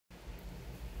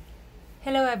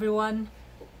Hello everyone.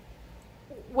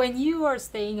 When you are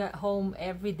staying at home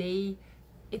every day,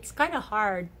 it's kind of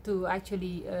hard to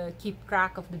actually keep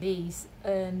track of the days.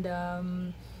 And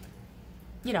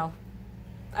you know,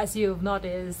 as you've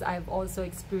noticed, I've also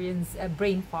experienced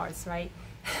brain farts, right?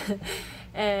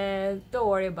 And don't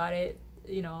worry about it.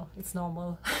 It's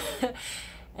normal.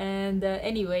 And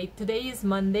anyway, today is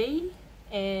Monday.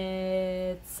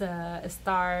 It's a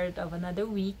start of another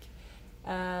week.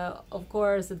 Of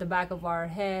course, at the back of our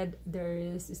head, there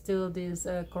is still this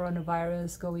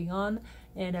coronavirus going on,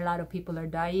 and a lot of people are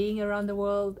dying around the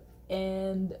world,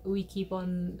 and we keep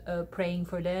on praying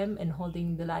for them and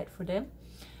holding the light for them.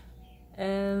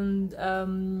 And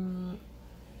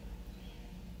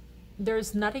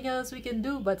there's nothing else we can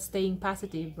do but staying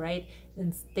positive, right?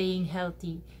 And staying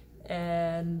healthy.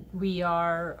 And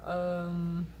we're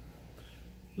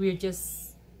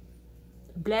just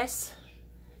blessed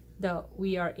that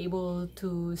we are able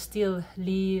to still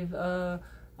live a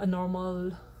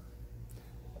normal,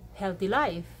 healthy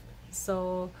life.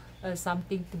 So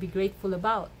something to be grateful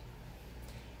about.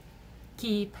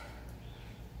 Keep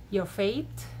your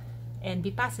faith and be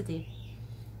positive.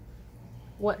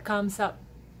 What comes up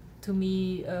to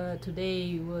me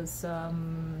today was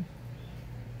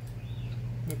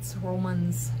it's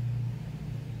Romans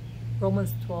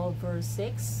 12 verse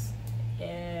 6,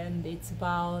 and it's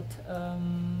about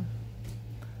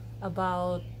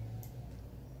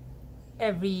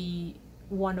every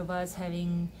one of us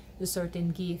having a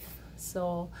certain gift.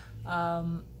 So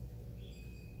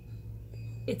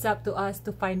it's up to us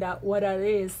to find out what that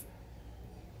is.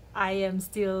 I am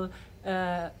still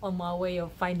on my way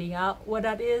of finding out what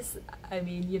that is. I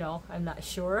mean, I'm not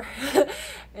sure.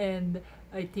 And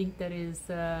I think that is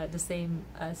the same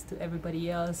as to everybody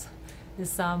else.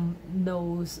 Some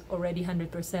knows already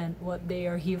 100% what they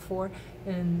are here for,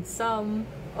 and some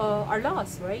are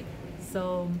lost, right?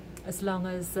 So as long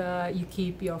as you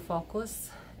keep your focus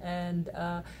and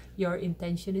your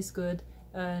intention is good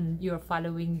and you're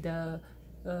following the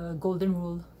golden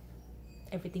rule,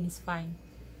 everything is fine.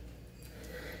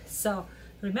 So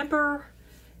remember,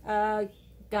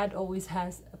 God always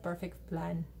has a perfect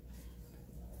plan.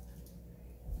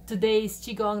 Today's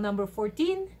Qigong number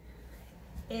 14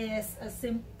 is as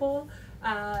simple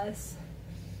as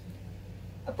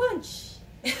a punch.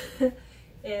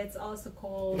 It's also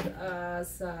called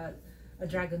as a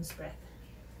dragon's breath.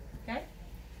 Okay,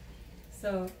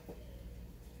 so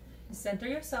center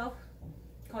yourself,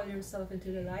 call yourself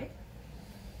into the light.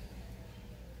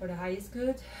 For the highest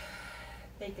good,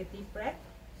 take a deep breath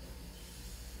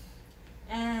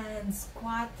and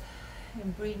squat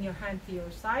and bring your hand to your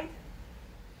side.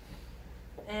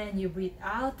 And you breathe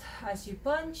out as you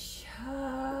punch.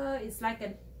 It's like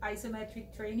an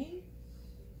isometric training.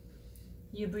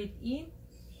 You breathe in,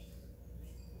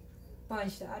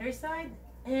 punch the other side,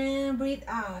 and breathe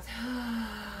out.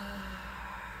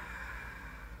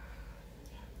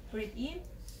 Breathe in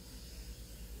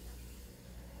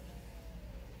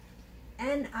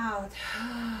and out.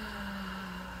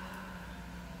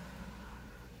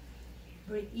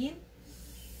 Breathe in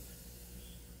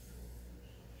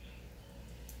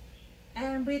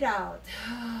and breathe out.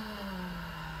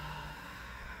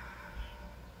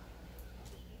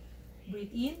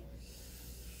 Breathe in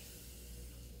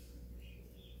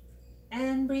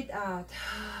and breathe out.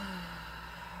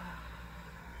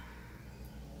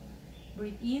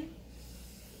 Breathe in,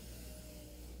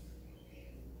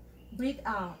 breathe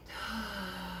out.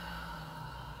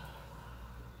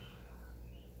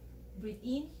 Breathe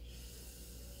in,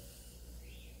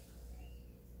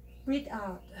 breathe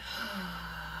out.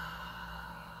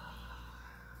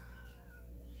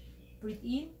 Breathe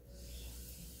in,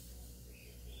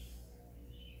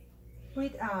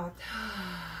 breathe out.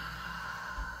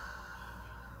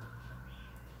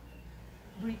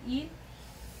 Breathe in,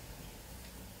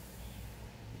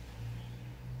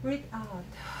 breathe out.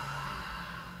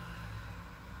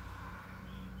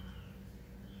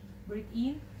 Breathe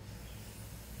in,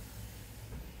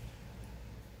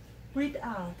 breathe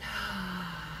out.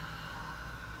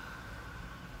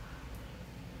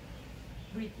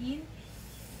 Breathe in,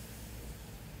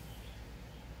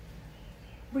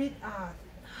 breathe out.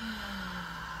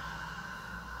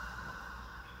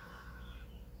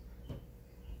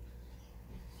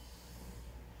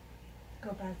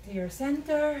 Go back to your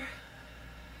center.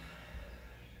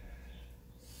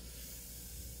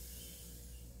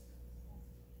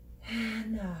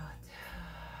 And out.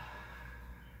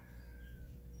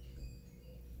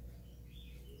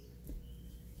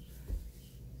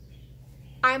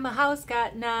 I'm a house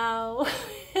cat now.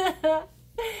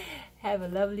 Have a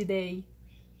lovely day.